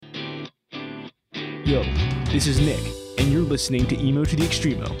Yo, this is Nick, and you're listening to Emo to the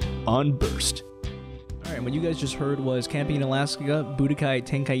Extremo on Burst. Alright, what you guys just heard was Camping in Alaska, Budokai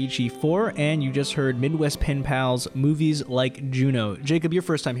Tenkaichi 4, and you just heard Midwest Pen Pals, Movies Like Juno. Jacob, your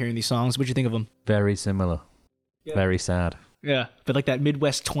first time hearing these songs, what'd you think of them? Very similar. Yeah. Very sad. Yeah, but like that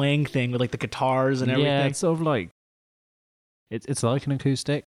Midwest twang thing with like the guitars and everything. Yeah, it's sort of like, it's like an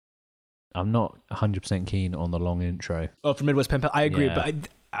acoustic. I'm not 100% keen on the long intro. Oh, for Midwest Pen Pals, I agree, but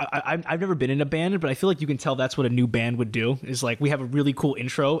I've never been in a band, but I feel like you can tell that's what a new band would do, is like, we have a really cool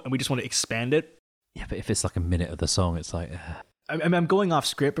intro, and we just want to expand it. Yeah, but if it's like a minute of the song, it's like... I'm going off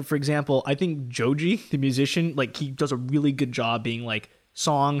script, but for example, I think Joji, the musician, like, he does a really good job being like,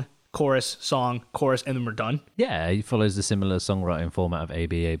 song, chorus, and then we're done. Yeah, he follows the similar songwriting format of A,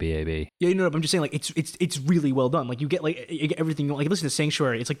 B, A, B, A, B. Yeah, you know, I'm just saying, like, it's really well done. Like, you get everything, like, listen to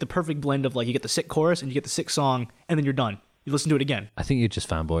Sanctuary, it's like the perfect blend of, like, you get the sick chorus, and you get the sick song, and then you're done. You listen to it again. I think you're just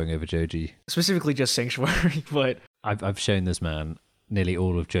fanboying over Joji. Specifically just Sanctuary, but... I've shown this man nearly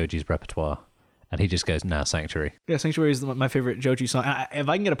all of Joji's repertoire. And he just goes, nah, Sanctuary. Yeah, Sanctuary is my favorite Joji song. If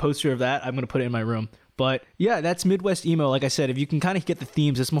I can get a poster of that, I'm going to put it in my room. But yeah, that's Midwest emo. Like I said, if you can kind of get the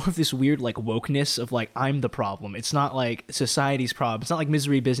themes, it's more of this weird like wokeness of like, I'm the problem. It's not like society's problem. It's not like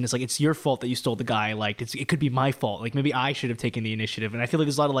misery business. Like, it's your fault that you stole the guy I liked. It could be my fault. Like, maybe I should have taken the initiative. And I feel like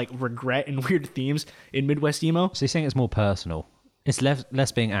there's a lot of like regret and weird themes in Midwest emo. So you're saying it's more personal? It's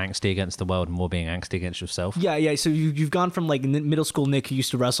less being angsty against the world and more being angsty against yourself. Yeah. So you've gone from like middle school Nick who used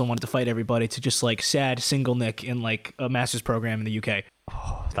to wrestle and wanted to fight everybody to just like sad single Nick in like a master's program in the UK.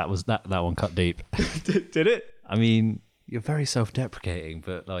 Oh, that one cut deep. Did it? I mean, you're very self-deprecating,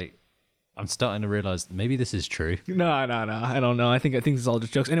 but like, I'm starting to realize maybe this is true. No. I don't know. I think this is all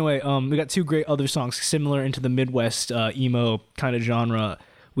just jokes. Anyway, we got two great other songs similar into the Midwest emo kind of genre.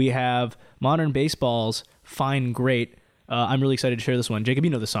 We have Modern Baseball's Fine Great. I'm really excited to share this one. Jacob,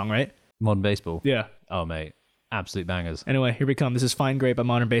 you know this song, right? Modern Baseball? Yeah. Oh, mate. Absolute bangers. Anyway, here we come. This is Fine Great by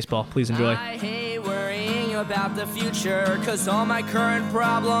Modern Baseball. Please enjoy. I hate worrying about the future, cause all my current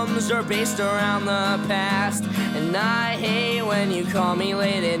problems are based around the past. And I hate when you call me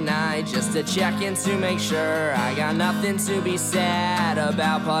late at night just to check in to make sure I got nothing to be sad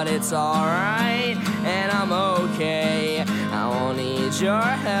about, but it's alright, and I'm okay. I won't need your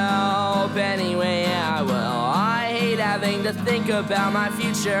help anyway, I will. I hate having to think about my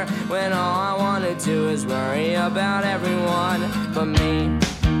future when all I want to do is worry about everyone but me.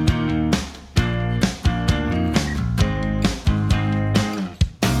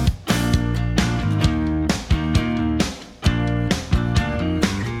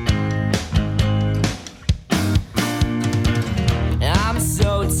 I'm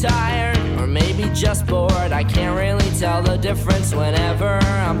so tired, or maybe just bored. I can't really tell the difference whenever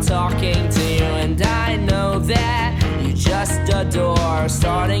I'm talking to you, and I know that you just adore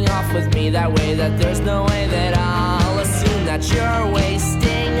starting off with me that way, that there's no way that I'll assume that you're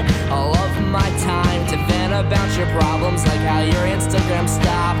wasting all of my time to vent about your problems, like how your Instagram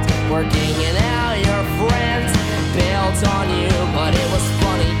stopped working and how your friends bailed on you. But it was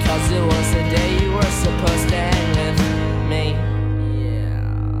funny cause it was the day you were supposed to hang with me.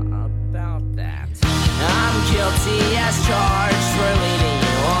 Yeah, about that. I'm guilty as charged for leading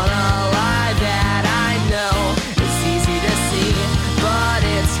you on a lie that I know is easy to see, but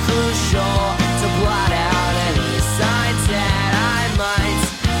it's crucial to blot out any signs that I might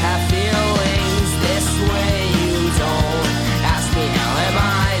have feelings this way. You don't ask me how am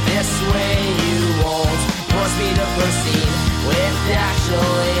I this way, you won't force me to proceed with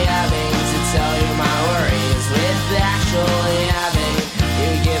actually having to tell you my worries, with actually having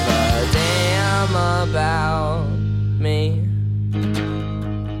you give a damn about me.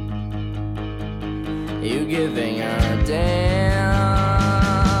 You giving a damn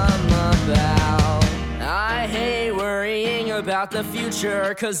about. I hate worrying about the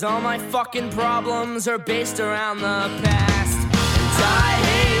future, cause all my fucking problems are based around the past. And I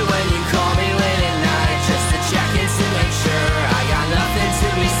hate when you call me late at night just to check in to make sure I got nothing to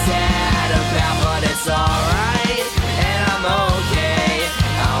be sad about, but it's alright, and I'm okay.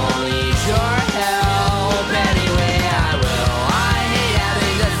 I won't need your help anyway, I will. I hate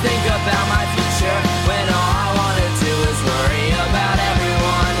having to think about my future when all I want to do is worry about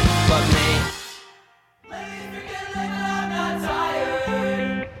everyone but me. Ladies, forget that I'm not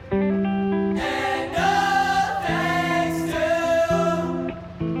tired, and no thanks to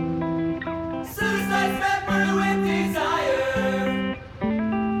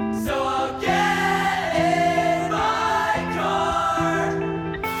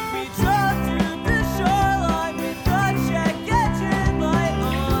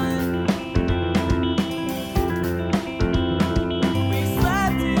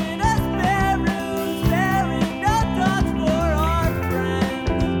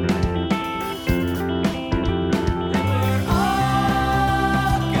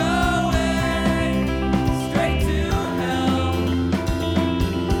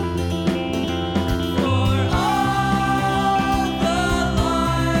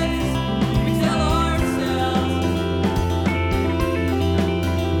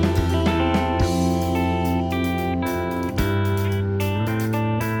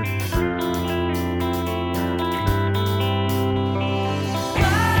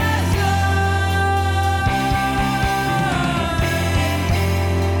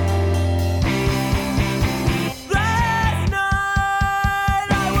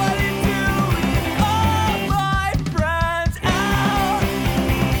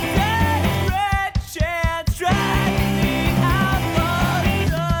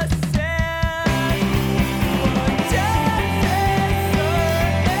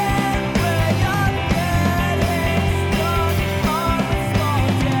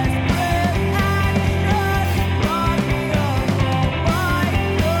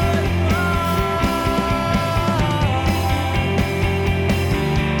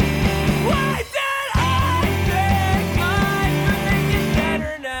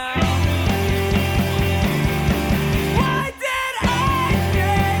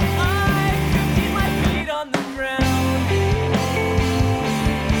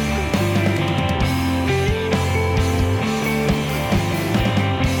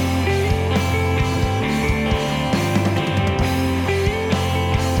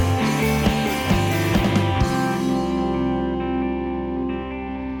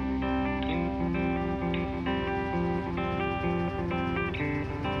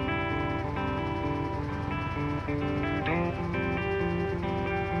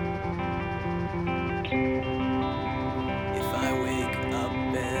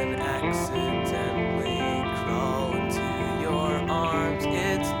accidentally crawl into your arms.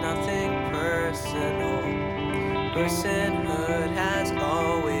 It's nothing personal. Personhood has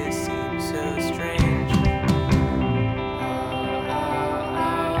always seemed so strange.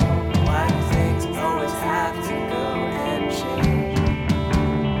 Why do things always have to go and change?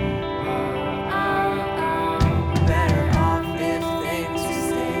 Better off if things just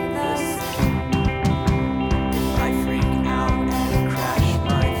stay the same. If I freak out and crash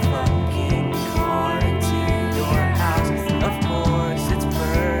my fucking car into your house, of course it's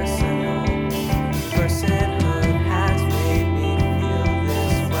personal. Personhood has made me feel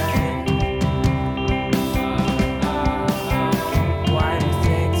this way. Why do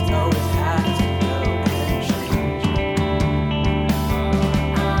things always have to go and change?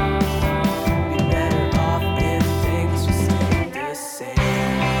 Be better off if things just stay the same.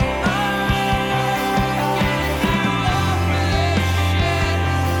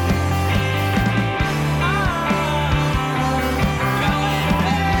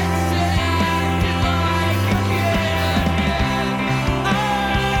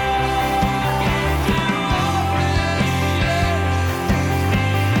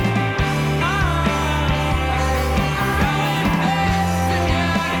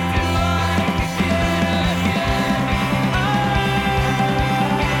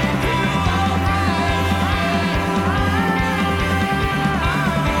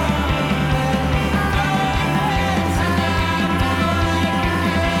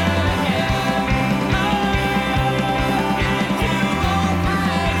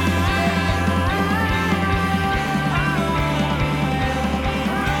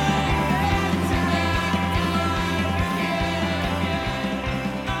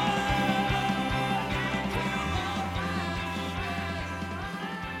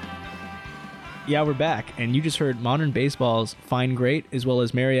 Yeah, we're back, and you just heard Modern Baseball's Fine Great, as well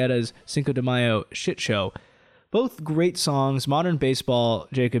as Marietta's Cinco de Mayo Shit Show. Both great songs. Modern Baseball,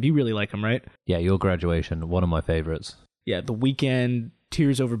 Jacob, you really like them, right? Yeah, Your Graduation, one of my favorites. Yeah, The Weeknd,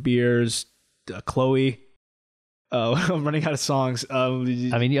 Tears Over Beers, Chloe. Oh, I'm running out of songs. I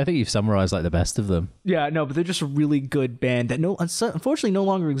mean, I think you've summarized like the best of them. Yeah, no, but they're just a really good band that unfortunately no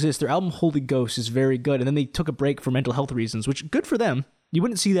longer exists. Their album Holy Ghost is very good, and then they took a break for mental health reasons, which good for them. You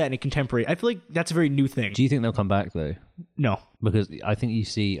wouldn't see that in a contemporary. I feel like that's a very new thing. Do you think they'll come back though? No. Because I think you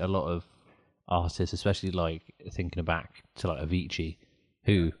see a lot of artists, especially like thinking back to like Avicii,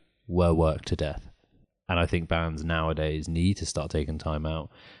 who were worked to death. And I think bands nowadays need to start taking time out.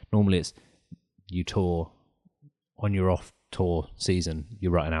 Normally it's you tour, on your off tour season, you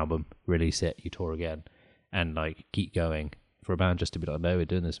write an album, release it, you tour again, and like keep going. For a band just to be like, no, we're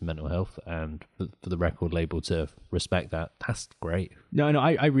doing this for mental health, and for the record label to respect that, that's great. No,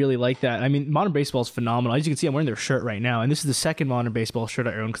 I really like that. I mean, Modern Baseball is phenomenal. As you can see, I'm wearing their shirt right now, and this is the second Modern Baseball shirt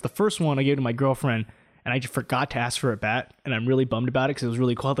I own, because the first one I gave to my girlfriend, and I just forgot to ask for it back, and I'm really bummed about it, because it was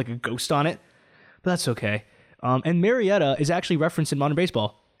really cool. It had like a ghost on it, but that's okay. And Marietta is actually referenced in Modern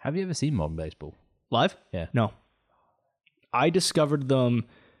Baseball. Have you ever seen Modern Baseball? Live? Yeah. No. I discovered them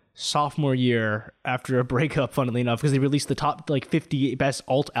sophomore year after a breakup, funnily enough, because they released the top like 50 best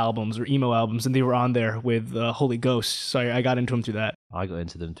alt albums or emo albums, and they were on there with Holy Ghost, so I got into them through that. I got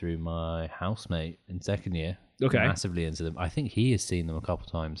into them through my housemate in second year. Okay. Massively into them. I think he has seen them a couple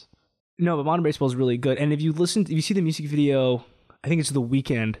times. No, but Modern Baseball is really good, and if you see the music video, I think it's The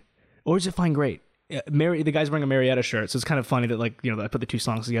Weeknd, or is it Fine Great? The guy's wearing a Marietta shirt, so it's kind of funny that I put the two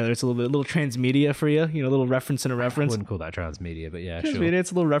songs together. It's a little transmedia for you, a little reference and a reference. I wouldn't call that transmedia, but yeah, Transmedia, sure.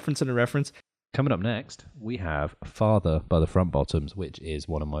 it's a little reference and a reference. Coming up next, we have Father by the Front Bottoms, which is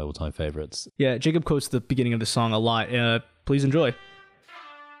one of my all-time favorites. Yeah, Jacob quotes the beginning of the song a lot. Please enjoy.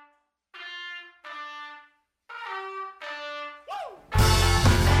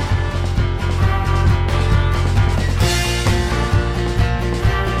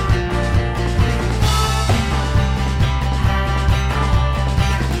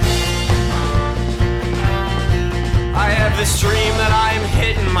 This dream that I'm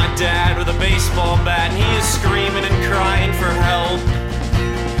hitting my dad with a baseball bat, and he is screaming and crying for help.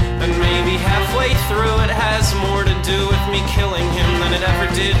 And maybe halfway through it has more to do with me killing him than it ever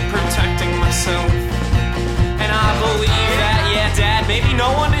did protecting myself. And I believe that, yeah, Dad, maybe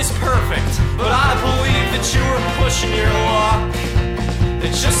no one is perfect, but I believe that you were pushing your luck.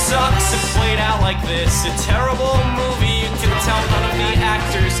 It just sucks it played out like this. A terrible movie, you can tell none of the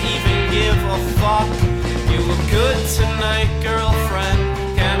actors even give a fuck. You look good tonight,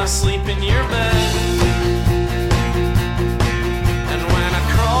 girlfriend. Can I sleep in your bed? And when I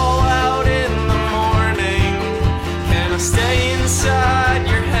crawl out in the morning, can I stay inside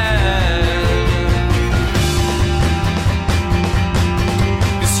your head?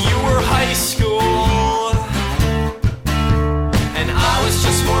 'Cause you were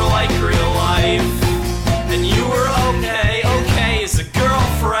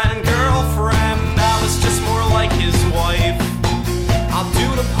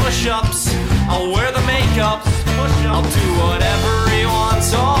push-ups. I'll wear the makeup. I'll do whatever he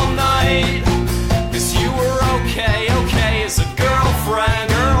wants all night. 'Cause you were okay as a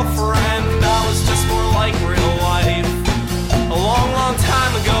girlfriend. I was just more like real life. A long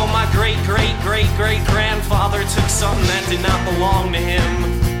time ago, my great-grandfather took something that did not belong to him.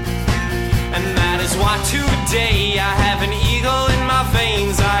 And that is why today I have an eagle in my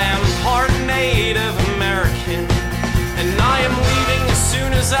veins. I am part Native American. And I am leaving as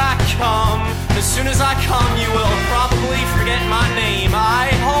soon as I come. As soon as I come, you will probably forget my name. I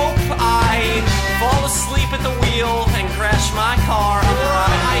hope I fall asleep at the wheel and crash my car. I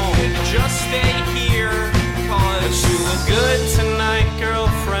could just stay here, 'cause you look good tonight,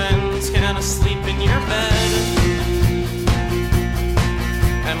 girlfriend. Can I sleep in your bed?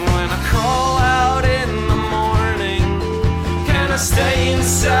 And when I crawl out in the morning, can I stay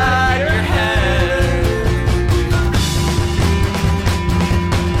inside your head?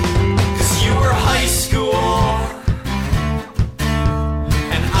 'Cause you were high school,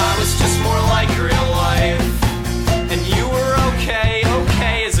 and I was just more like real life. And you were okay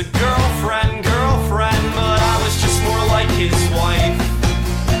as a girlfriend, but I was just more like his wife.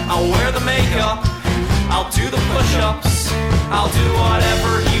 I'll wear the makeup, I'll do the push-ups, I'll do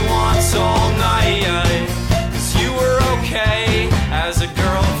whatever he wants all night. 'Cause you were okay as a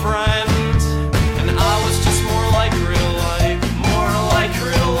girlfriend, and I was just more like real life, more like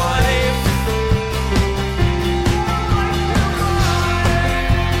real life.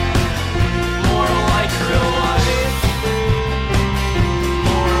 More like real life.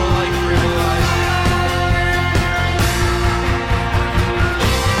 More like real life.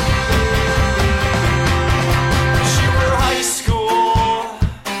 You were high school,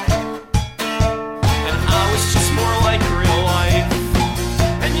 and I was just more like real life.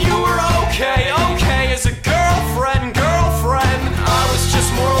 And you were okay as a girlfriend. I was just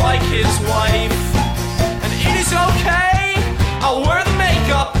more like his wife. And it is okay, I'll wear the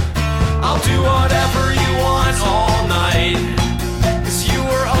makeup, I'll do whatever you want all night. 'Cause you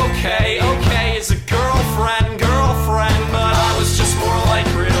were okay as a girlfriend, but I was just more like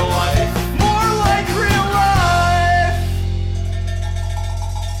real life. More like real life.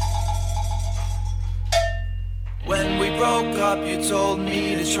 When we broke up, you told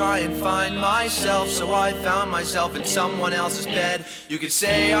me to try and find myself. So I found myself in someone else's bed. You could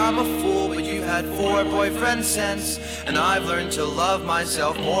say I'm a fool, but you had 4 boyfriends since. And I've learned to love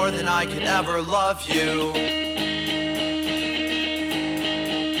myself more than I could ever love you.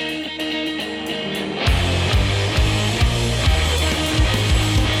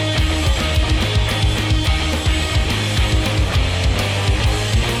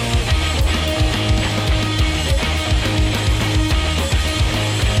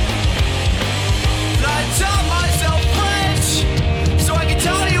 And I taught myself French, so I could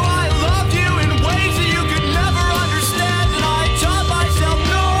tell you I loved you in ways that you could never understand. And I taught myself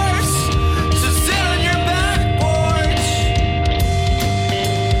Norse, to sit on your back porch.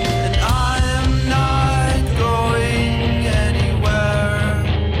 And I am not going anywhere,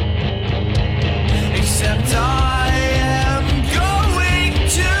 except I am going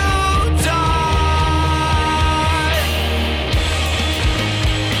to die.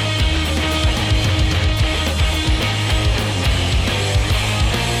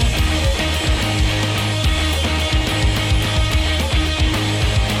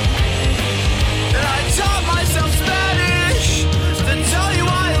 And I taught myself Spanish to tell you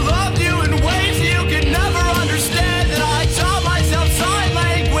I loved you in ways that you could never understand. And I taught myself sign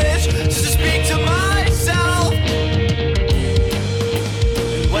language just to speak to myself.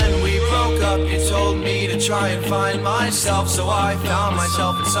 And when we broke up, you told me to try and find myself. So I found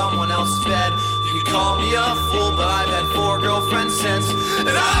myself in someone else's bed. You can call me a fool, but I've had 4 girlfriends since. And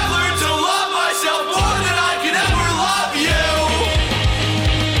I've learned to love myself more than I could ever love you.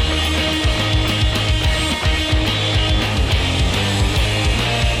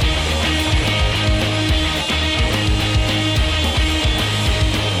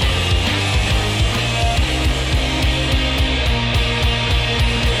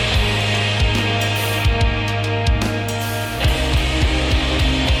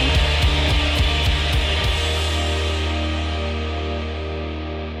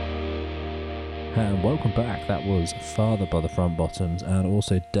 And welcome back. That was Father by the Front Bottoms and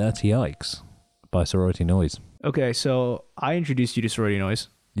also Dirty Ikes by Sorority Noise. Okay, so I introduced you to Sorority Noise.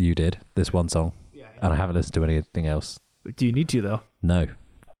 You did this one song, and I haven't listened to anything else. Do you need to, though? No.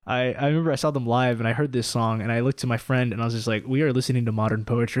 I remember I saw them live and I heard this song and I looked to my friend and I was just like, we are listening to modern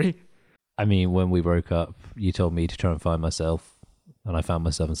poetry. I mean, when we broke up, you told me to try and find myself, and I found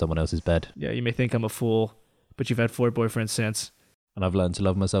myself in someone else's bed. Yeah, you may think I'm a fool, but you've had 4 boyfriends since. and I've learned to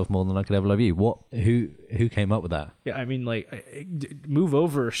love myself more than I could ever love you. Who came up with that? Yeah, I mean, like, move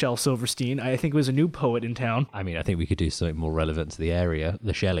over, Shel Silverstein. I think it was a new poet in town. I mean, I think we could do something more relevant to the area.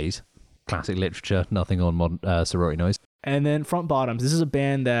 The Shelleys, classic literature, nothing on modern sorority noise. And then Front Bottoms. This is a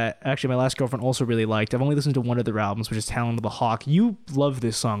band that actually my last girlfriend also really liked. I've only listened to one of their albums, which is Talon of the Hawk. You love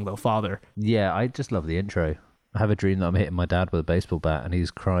this song, though, Father. Yeah, I just love the intro. I have a dream that I'm hitting my dad with a baseball bat and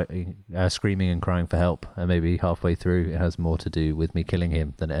he's screaming and crying for help. And maybe halfway through, it has more to do with me killing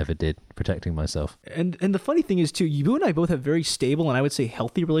him than it ever did protecting myself. And the funny thing is, too, you and I both have very stable and I would say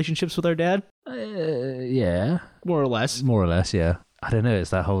healthy relationships with our dad. Yeah. More or less. More or less, yeah. I don't know. It's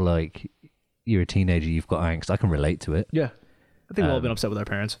that whole, like, you're a teenager, you've got angst. I can relate to it. Yeah. I think we've all been upset with our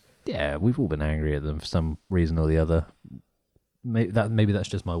parents. Yeah, we've all been angry at them for some reason or the other. Maybe that's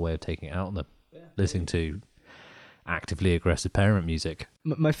just my way of taking it out on them. Yeah. Listening to actively aggressive parent music.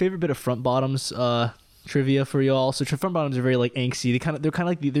 My favorite bit of Front Bottoms trivia for y'all. So Front Bottoms are very like angsty. They're kind of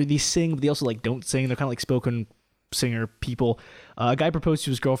like they sing, but they also like don't sing. They're kind of like spoken singer people. A guy proposed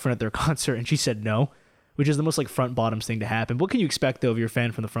to his girlfriend at their concert, and she said no, which is the most like Front Bottoms thing to happen. What can you expect though if you're a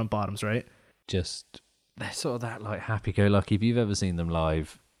fan from the Front Bottoms, right? Just they're sort of that like happy-go-lucky. If you've ever seen them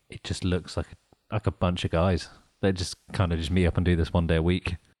live, it just looks like a bunch of guys. They just kind of just meet up and do this one day a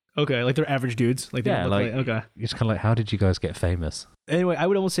week. Okay, like they're average dudes. Like they yeah, look like okay. It's kind of like, how did you guys get famous? Anyway, I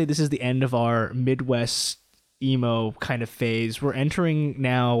would almost say this is the end of our Midwest emo kind of phase. We're entering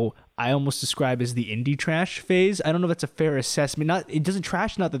now, I almost describe as the indie trash phase. I don't know if that's a fair assessment. It doesn't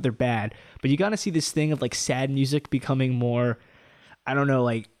trash, not that they're bad, but you got to see this thing of like sad music becoming more, I don't know,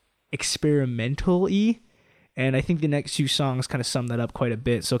 like experimental-y. And I think the next few songs kind of sum that up quite a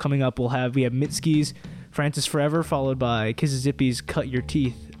bit. So coming up, we have Mitski's Francis Forever, followed by Kississippi's Cut Your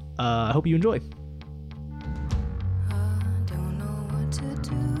Teeth. I hope you enjoy.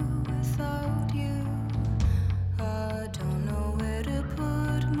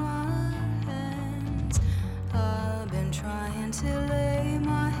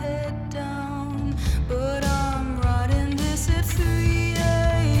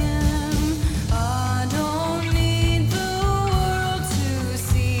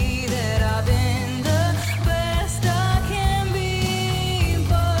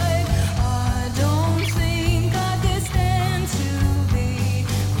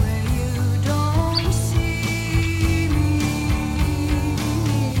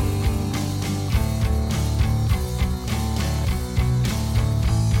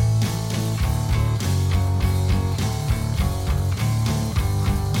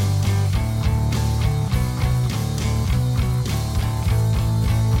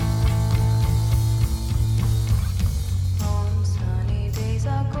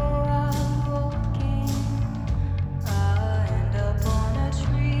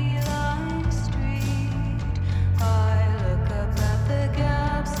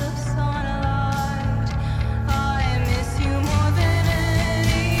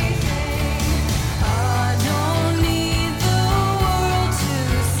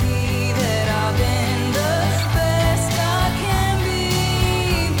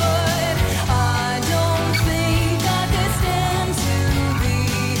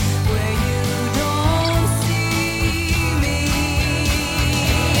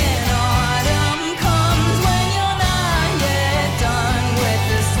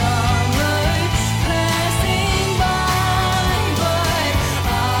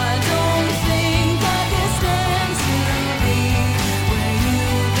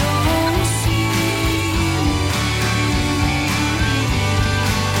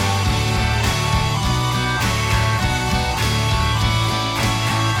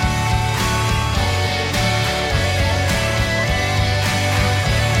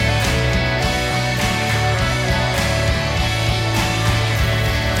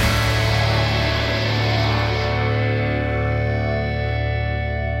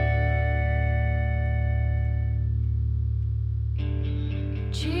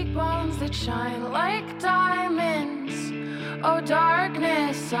 Cheekbones that shine like diamonds. Oh,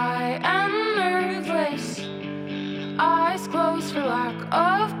 darkness, I am nerveless. Eyes closed for lack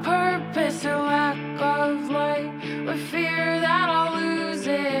of purpose or lack of light, or fear that I'll lose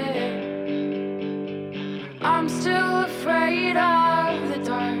it. I'm still afraid of the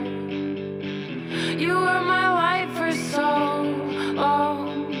dark. You were my light for so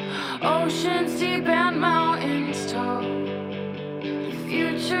long. Oceans deep and mountains tall. The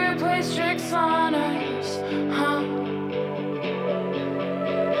future plays tricks on us, huh?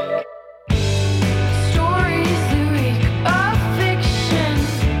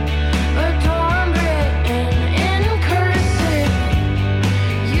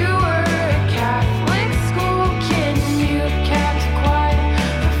 Quiet.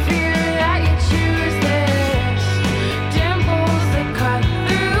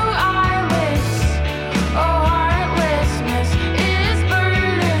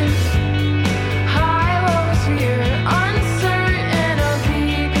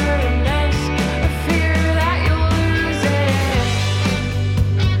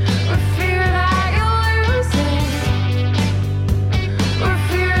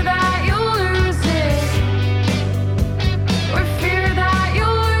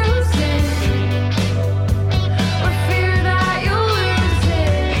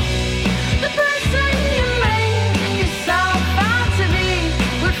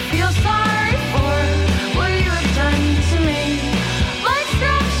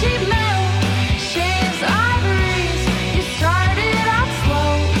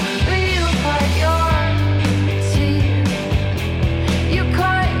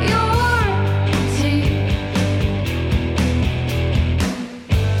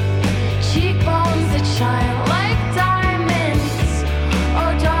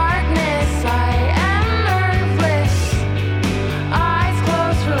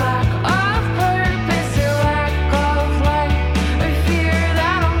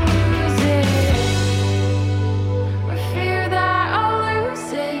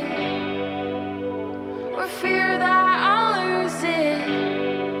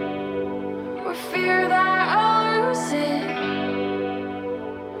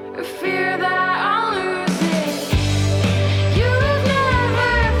 fear that I'll lose it. You've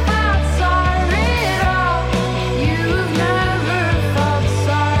never felt sorry at all. You've never felt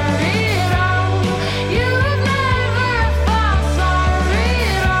sorry at all. You've never felt sorry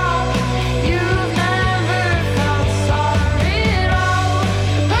at all. You've never felt sorry at all.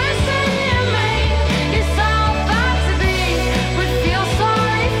 The person you made yourself out to be would feel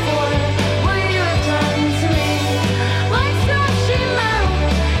sorry for what you have done to me. Like stuff she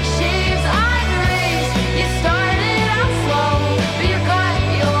moved, shaves ivories. You started out slow, but you got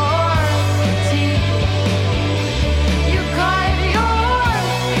your teeth. You got your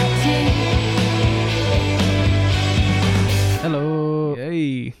teeth. Hello.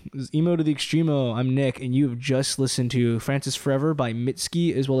 Hey, this is Emo to the Extremo. I'm Nick, and you have just listened to Francis Forever by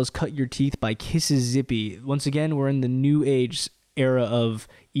Mitski, as well as Cut Your Teeth by Kisses Zippy. Once again, we're in the new age era of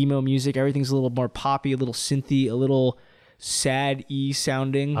emo music. Everything's a little more poppy, a little synthy, a little sad-y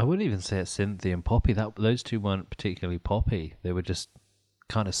sounding. I wouldn't even say it's synthy and poppy. Those two weren't particularly poppy. They were just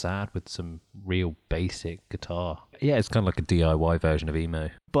kind of sad with some real basic guitar. Yeah, it's kind of like a DIY version of emo.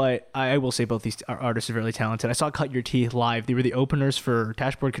 But I will say both these artists are really talented. I saw Cut Your Teeth live. They were the openers for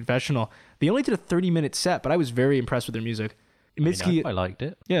Dashboard Confessional. They only did a 30-minute set, but I was very impressed with their music. Mitski, I liked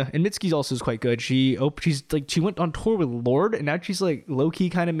it. yeah, and Mitski's also is quite good. She went on tour with Lorde, and now she's like low-key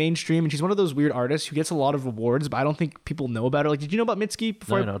kind of mainstream, and she's one of those weird artists who gets a lot of awards, but I don't think people know about her. Like, did you know about Mitski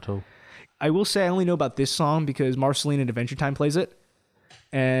before? No, not at all. I will say I only know about this song because Marceline and Adventure Time plays it.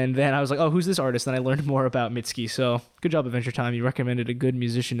 And then I was like, oh, who's this artist? And I learned more about Mitski. So good job, Adventure Time. You recommended a good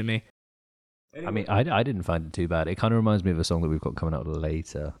musician to me. I mean, I didn't find it too bad. It kind of reminds me of a song that we've got coming out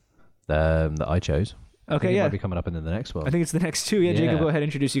later that I chose. I Okay, think it yeah. might be coming up in the next one. I think it's the next two. Yeah, Jacob, Yeah. go ahead and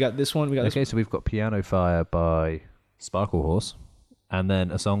introduce. You got this one. We got Okay, so we've got Piano Fire by Sparkle Horse, and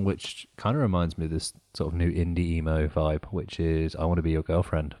then a song which kind of reminds me of this sort of new indie emo vibe, which is I Want to Be Your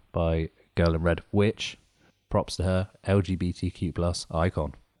Girlfriend by Girl in Red, which, props to her, LGBTQ plus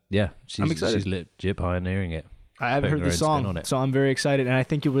icon. Yeah, I'm excited. She's legit pioneering it. I haven't putting heard her this own spin song, on it. so I'm very excited. And I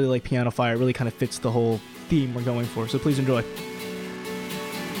think you'll really like Piano Fire. It really kind of fits the whole theme we're going for. So please enjoy.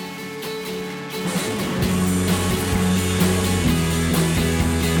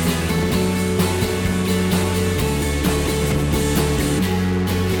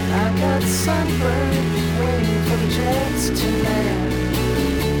 I got sunburned, waiting for the jets to land.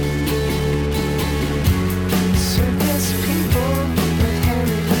 Circus people with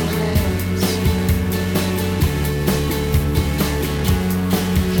hairy little hands.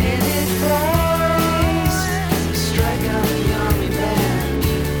 Candy flies strike out the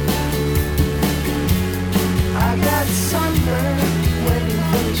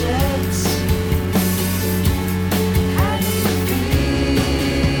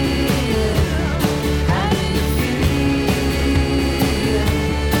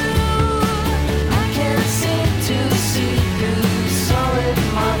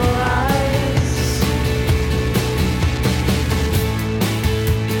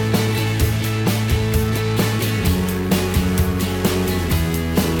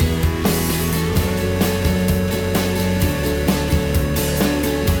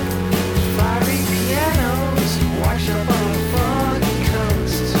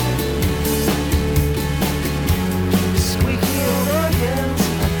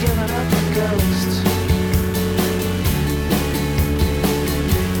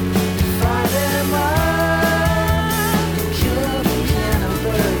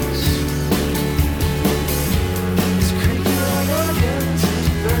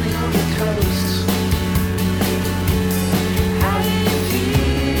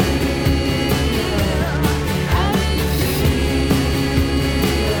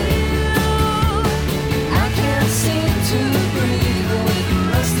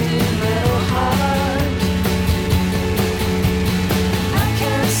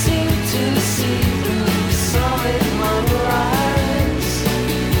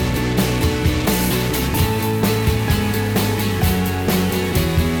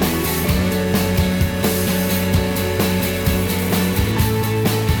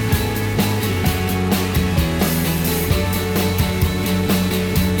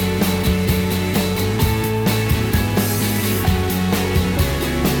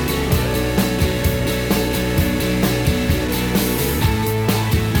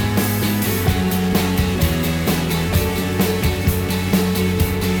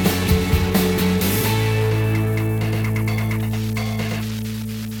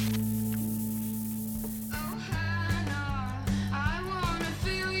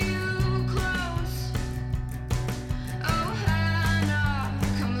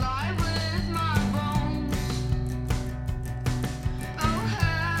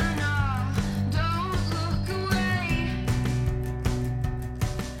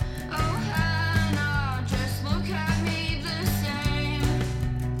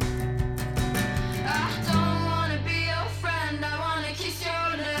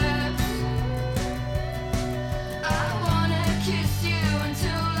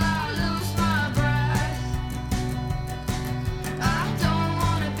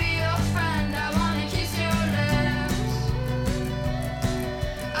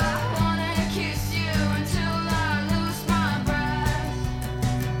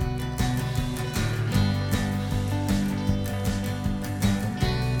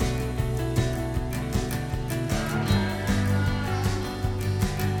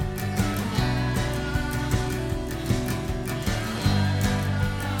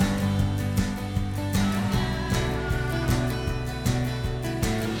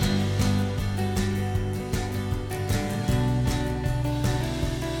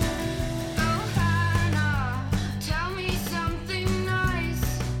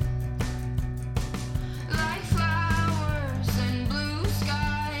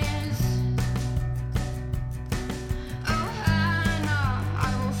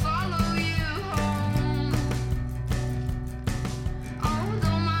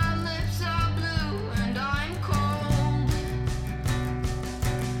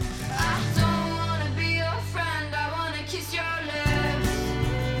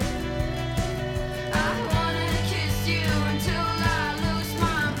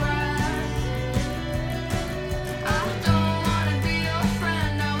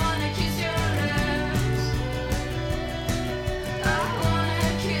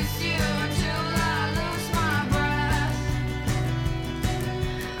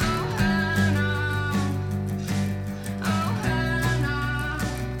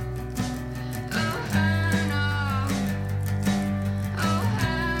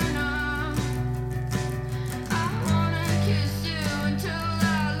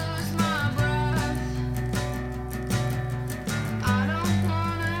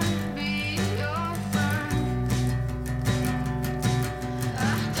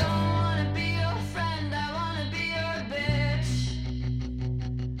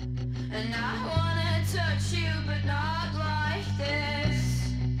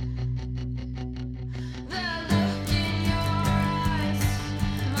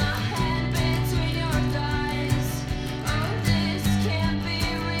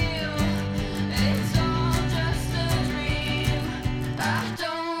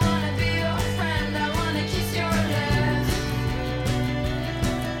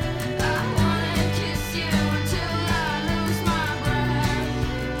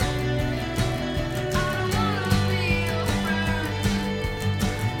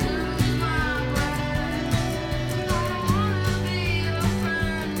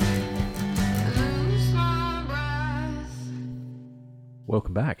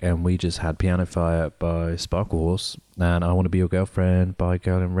Welcome back, and we just had Piano Fire by Sparkle Horse and I Want to Be Your Girlfriend by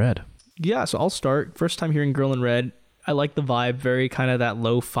Girl in Red. Yeah, so I'll start. First time hearing Girl in Red. I like the vibe, very kind of that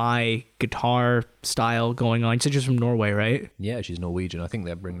lo-fi guitar style going on. You said she's from Norway, right? Yeah, she's Norwegian. I think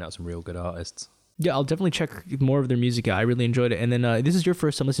they're bringing out some real good artists. Yeah, I'll definitely check more of their music out. I really enjoyed it. And then this is your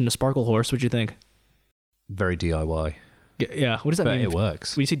first time listening to Sparkle Horse. What'd you think? Very DIY. Yeah, what does that But mean? it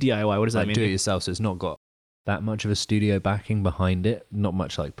works. When you say DIY, what does that mean? Do it yourself, so it's not got that much of a studio backing behind it. Not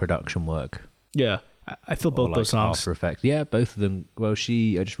much like production work. Yeah, I feel both those songs. After Effects. Yeah, both of them. Well, I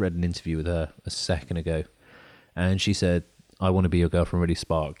just read an interview with her a second ago, and she said, I Want to Be Your Girlfriend really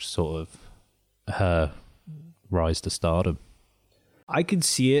sparked sort of her rise to stardom. I could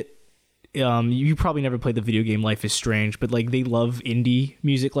see it. You probably never played the video game Life is Strange, but like they love indie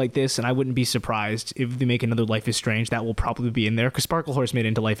music like this, and I wouldn't be surprised if they make another Life is Strange. That will probably be in there because Sparkle Horse made it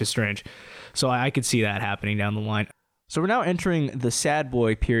into Life is Strange. So I could see that happening down the line. So we're now entering the sad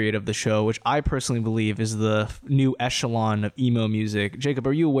boy period of the show, which I personally believe is the new echelon of emo music. Jacob,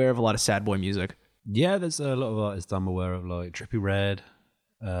 are you aware of a lot of sad boy music? Yeah, there's a lot of artists I'm aware of, like Trippie Redd,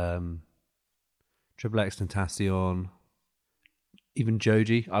 Triple X Tentacion, even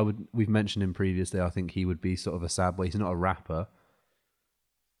Joji. We've mentioned him previously. I think he would be sort of a sad boy. He's not a rapper,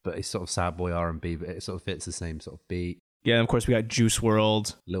 but he's sort of sad boy R&B, but it sort of fits the same sort of beat. Yeah, and of course we got Juice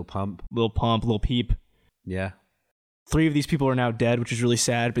WRLD, Lil Pump. Lil Peep. Yeah. 3 of these people are now dead, which is really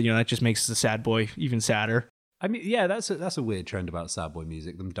sad, but that just makes the sad boy even sadder. I mean, yeah, that's a weird trend about sad boy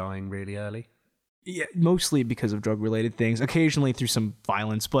music, them dying really early. Yeah, mostly because of drug-related things, occasionally through some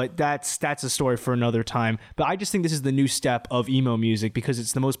violence, but that's a story for another time. But I just think this is the new step of emo music because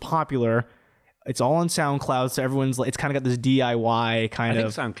it's the most popular. It's all on SoundCloud, so everyone's like, it's kind of got this DIY kind of. I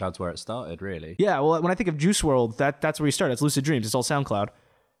think SoundCloud's where it started, really. Yeah, well, when I think of Juice WRLD, that's where he started. It's Lucid Dreams. It's all SoundCloud,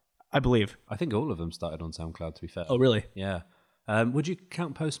 I believe. I think all of them started on SoundCloud, to be fair. Oh, really? Yeah. Would you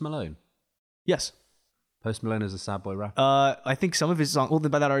count Post Malone? Yes. Post Malone is a sad boy rapper. I think some of his songs. Well,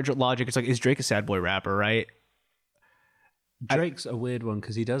 by that logic, it's like, is Drake a sad boy rapper? Right? Drake's a weird one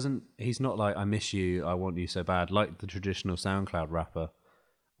because he's not like I miss you, I want you so bad, like the traditional SoundCloud rapper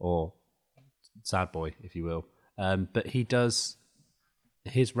or sad boy, if you will. But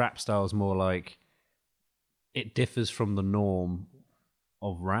his rap style is more like it differs from the norm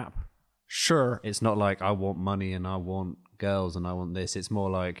of rap. Sure. It's not like I want money and I want girls and I want this. It's more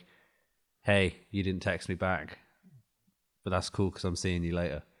like, hey, you didn't text me back, but that's cool because I'm seeing you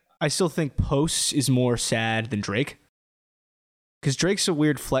later. I still think Post is more sad than Drake. Because Drake's a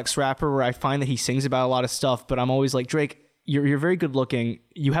weird flex rapper where I find that he sings about a lot of stuff, but I'm always like, Drake, you're very good looking.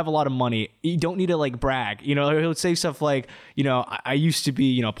 You have a lot of money. You don't need to like brag. He'll say stuff like, I used to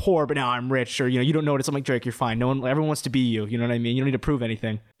be, poor, but now I'm rich. Or, you don't notice. I'm like, Drake, you're fine. Everyone wants to be you. You know what I mean? You don't need to prove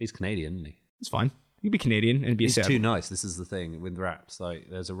anything. He's Canadian, isn't he? It's fine. You can be Canadian and be He's sad. too nice. This is the thing with raps. Like,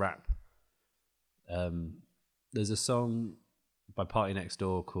 there's a rap. There's a song by Party Next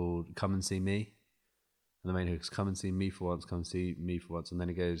Door called Come and See Me. And the main hook is come and see me for once, come and see me for once. And then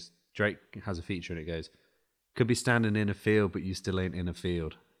it goes, Drake has a feature and it goes, could be standing in a field, but you still ain't in a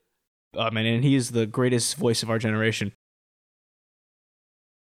field. Man, and he is the greatest voice of our generation.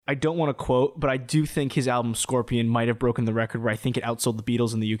 I don't want to quote, but I do think his album Scorpion might have broken the record where I think it outsold the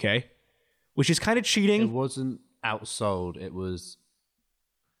Beatles in the UK, which is kind of cheating. It wasn't outsold. It was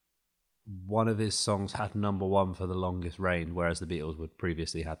one of his songs had number 1 for the longest reign, whereas the Beatles would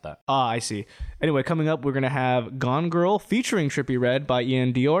previously had that. Ah, I see. Anyway, coming up, we're going to have Gone Girl featuring Trippie Redd by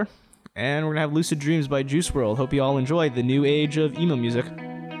Ian Dior. And we're going to have Lucid Dreams by Juice WRLD. Hope you all enjoy the new age of emo music.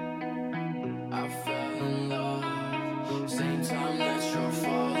 I fell in love, same time that you're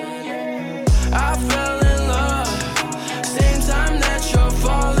falling. I fell in love, same time that you're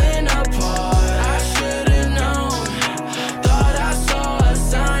falling apart. I should've known, thought I saw a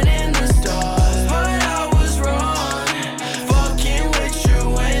sign in the stars, but I was wrong. Fucking with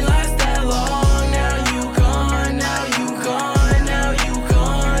you ain't last that long. Now you gone, now you gone, now you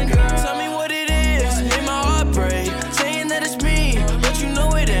gone, girl. Tell me what it is, made my heart break, saying that it's me, but you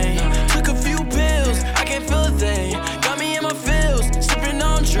know it ain't. Took a few pills, I can't feel a thing. Got me in my feels, sipping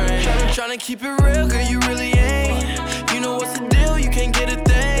on drink. Trying to keep it real, girl, you really ain't. You know what's the deal, you can't get a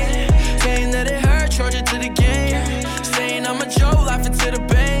thing. Saying that it hurt, charge it to the game. Saying I'm a Joe, laughing to the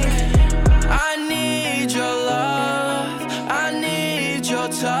bank. I need your love, I need your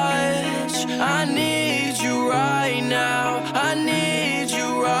touch. I need you right now, I need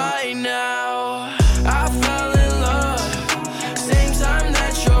you right now. I fell in love, same time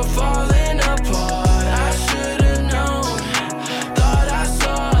that you're falling apart. I should've known, thought I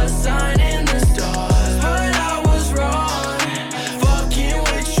saw a sign in the stars,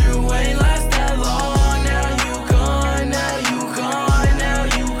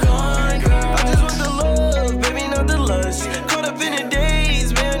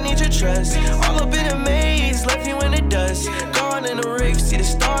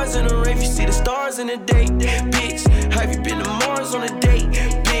 cars in a rave, you see the stars in a day. Bitch, have you been to Mars on a date?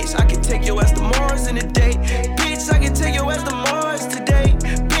 Bitch, I can take your ass to Mars in a day. Bitch, I can take your ass to Mars today.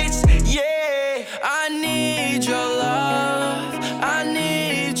 Bitch, yeah. I need your love, I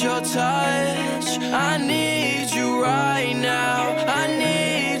need your touch, I need you right now, I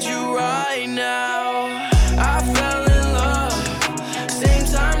need you right now. I fell in love, same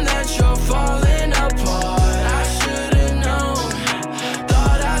time that you're falling apart. I should've known,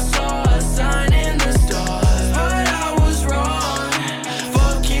 thought I saw a sign in the stars, but I was wrong.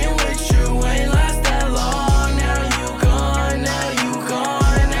 Fucking with you ain't last that long. Now you gone, now you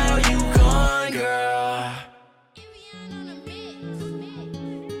gone, now you gone, girl.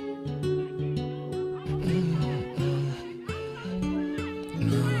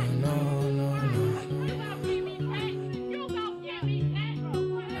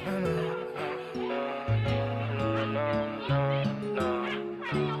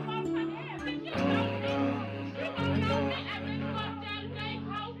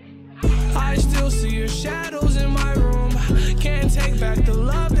 I still see your shadows in my room. Can't take back the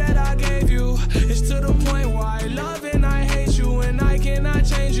love that I gave you. It's to the point where I love and I hate you, and I cannot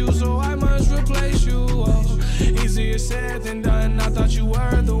change you, so I must replace you. Oh, easier said than done. I thought you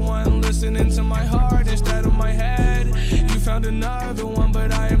were the one listening to my heart instead of my head. You found another one,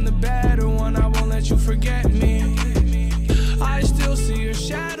 but I am the better one. I won't let you forget me. I still see your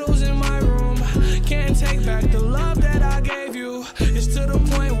shadows in my room. Can't take back the love that I gave you. It's to the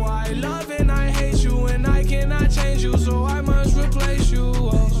point where I love and I hate you, and I cannot change you, so I must replace you.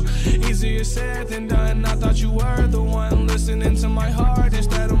 Oh, easier said than done. I thought you were the one listening to my heart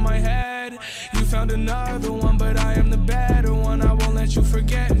instead of my head. You found another one, but I am the better one. I won't let you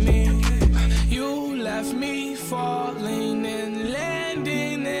forget me. You left me falling and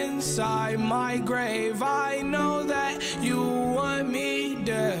landing inside my grave. I know that you want me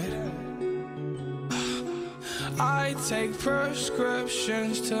dead. I take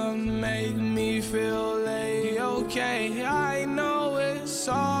prescriptions to make me feel okay. I know it's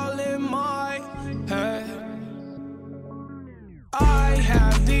all in my head. I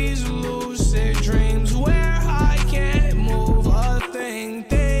have these lucid dreams where I can't move a thing,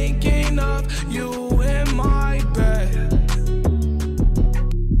 thinking of you in my bed.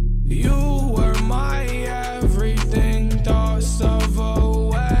 You were my everything, thoughts of a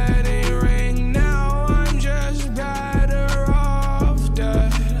wedding ring. Now I'm just better off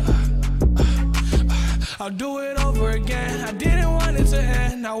dead. I'll do it over again. I didn't want it to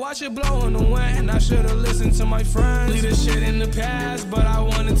end. Now watch it blow in the wind. I should've listened to my friends. Leave this shit in the past, but I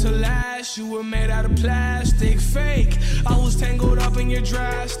wanted to last. You were made out of plastic, fake. I was tangled up in your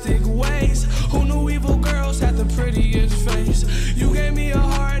drastic ways. Who knew evil girls had the prettiest face? You gave me a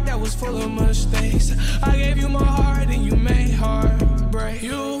heart that was full of mistakes. I gave you my heart and you made heartbreak.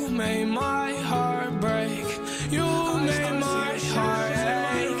 You made my heart break. You made my heart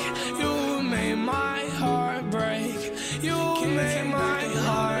ache. You made my heart break. You made my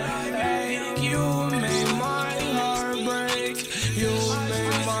heart ache. You made my heart break. You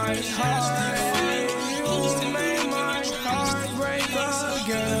made my heart ache. You made my heart break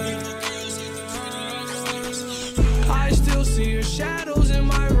again. I still see your shadows in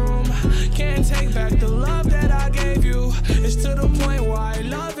my room. Can't take back the love that I gave you. It's to the point where I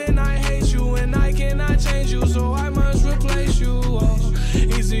love and I hate you, and I cannot change you, so I must replace you. Oh,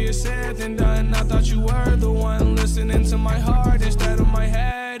 easier said than done. I thought you were the one listening to my heart instead of my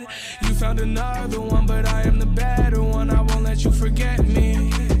head. You found another one, but I am the better one. I won't let you forget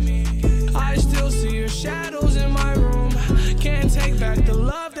me. I still see your shadows in my room. Can't take back the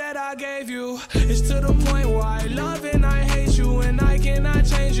love that I gave you. It's to the point where I love and I hate you, and I cannot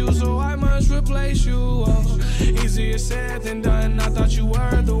change you, so I must replace you. Oh, easier said than done. I thought you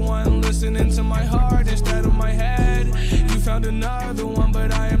were the one listening to my heart instead of my head. You found another one,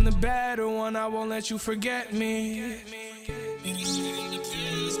 but I am the better one. I won't let you forget me.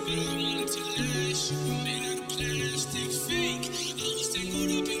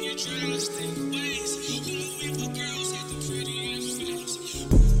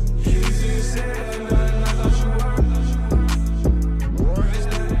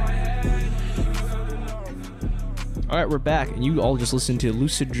 All right, we're back, and you all just listened to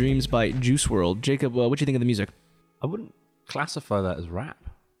Lucid Dreams by Juice WRLD. Jacob, what do you think of the music? I wouldn't classify that as rap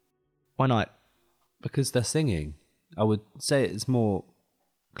Why not? because they're singing. I would say it's more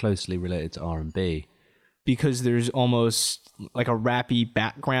closely related to R&B. Because there's almost like a rappy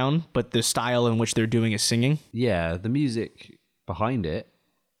background, but the style in which they're doing is singing. Yeah, the music behind it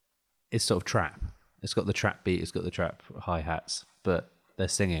is sort of trap. It's got the trap beat, it's got the trap hi-hats, but they're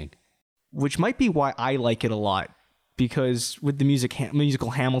singing. Which might be why I like it a lot. because with the musical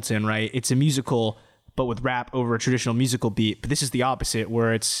Hamilton, right? It's a musical, but with rap over a traditional musical beat. But this is the opposite,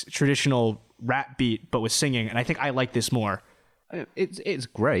 where it's traditional rap beat, but with singing. And I think I like this more. It's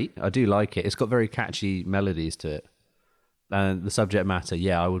great. I do like it. It's got very catchy melodies to it. And the subject matter,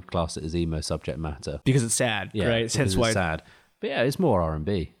 I would class it as emo subject matter. Because it's sad, right? Hence why it's sad. But yeah, it's more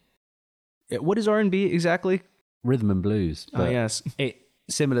R&B. What is R&B exactly? Rhythm and blues. But yes.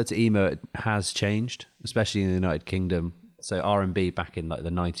 Similar to emo, it has changed, especially in the United Kingdom. So R&B back in like the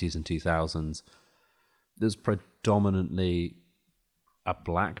 90s and 2000s, there's predominantly a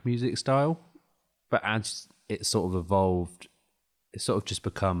black music style. But as it sort of evolved, it's sort of just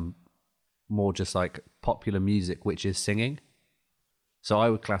become more just like popular music, which is singing. So I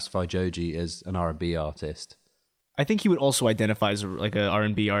would classify Joji as an R&B artist. I think he would also identify as like an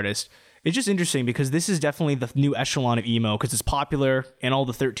R&B artist. It's just interesting because this is definitely the new echelon of emo because it's popular and all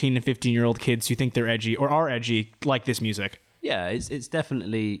the 13 and 15-year-old kids who think they're edgy or are edgy like this music. Yeah, it's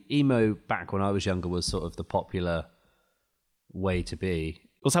definitely emo. Back when I was younger was sort of the popular way to be.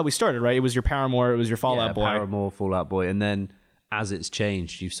 It was how we started, right? It was your Paramore, it was your Fall Out Boy. Paramore, Fall Out Boy. And then as it's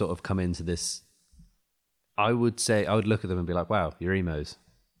changed, you've sort of come into this. I would look at them and be like, wow, you're emos.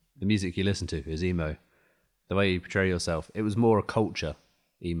 The music you listen to is emo. The way you portray yourself. It was more a culture,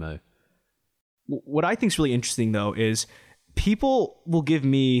 emo. What I think is really interesting, though, is people will give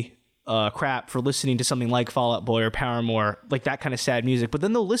me crap for listening to something like Fall Out Boy or Paramore, like that kind of sad music. But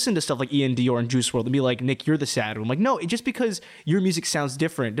then they'll listen to stuff like Ian Dior and Juice WRLD and be like, Nick, you're the sad one. I'm like, no, just because your music sounds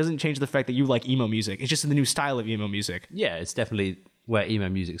different doesn't change the fact that you like emo music. It's just the new style of emo music. Yeah, it's definitely where emo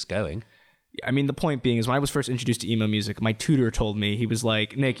music's going. I mean, the point being is when I was first introduced to emo music, my tutor told me, he was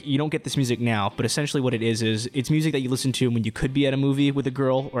like, Nick, you don't get this music now, but essentially what it is it's music that you listen to when you could be at a movie with a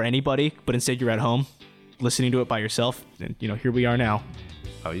girl or anybody, but instead you're at home listening to it by yourself. And, here we are now.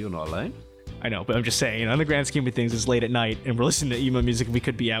 Oh, you're not alone? I know, but I'm just saying, in the grand scheme of things, it's late at night and we're listening to emo music and we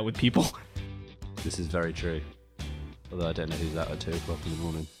could be out with people. This is very true. Although I don't know who's out at 2 o'clock in the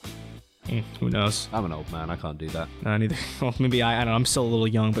morning. Who knows? I'm an old man. I can't do that. Neither. Well, maybe I don't know. I'm still a little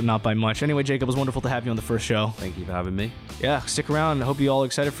young, but not by much. Anyway, Jacob, it was wonderful to have you on the first show. Thank you for having me. Yeah, stick around. I hope you all are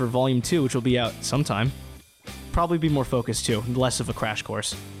excited for Volume 2, which will be out sometime. Probably be more focused, too. Less of a crash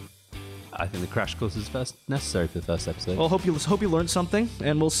course. I think the crash course is necessary for the first episode. Well, hope you learned something,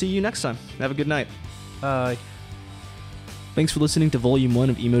 and we'll see you next time. Have a good night. Bye. Thanks for listening to Volume 1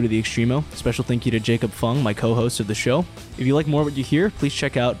 of Emo to the Extremo. Special thank you to Jacob Fung, my co-host of the show. If you like more of what you hear, please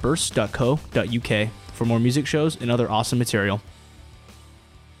check out burst.co.uk for more music shows and other awesome material.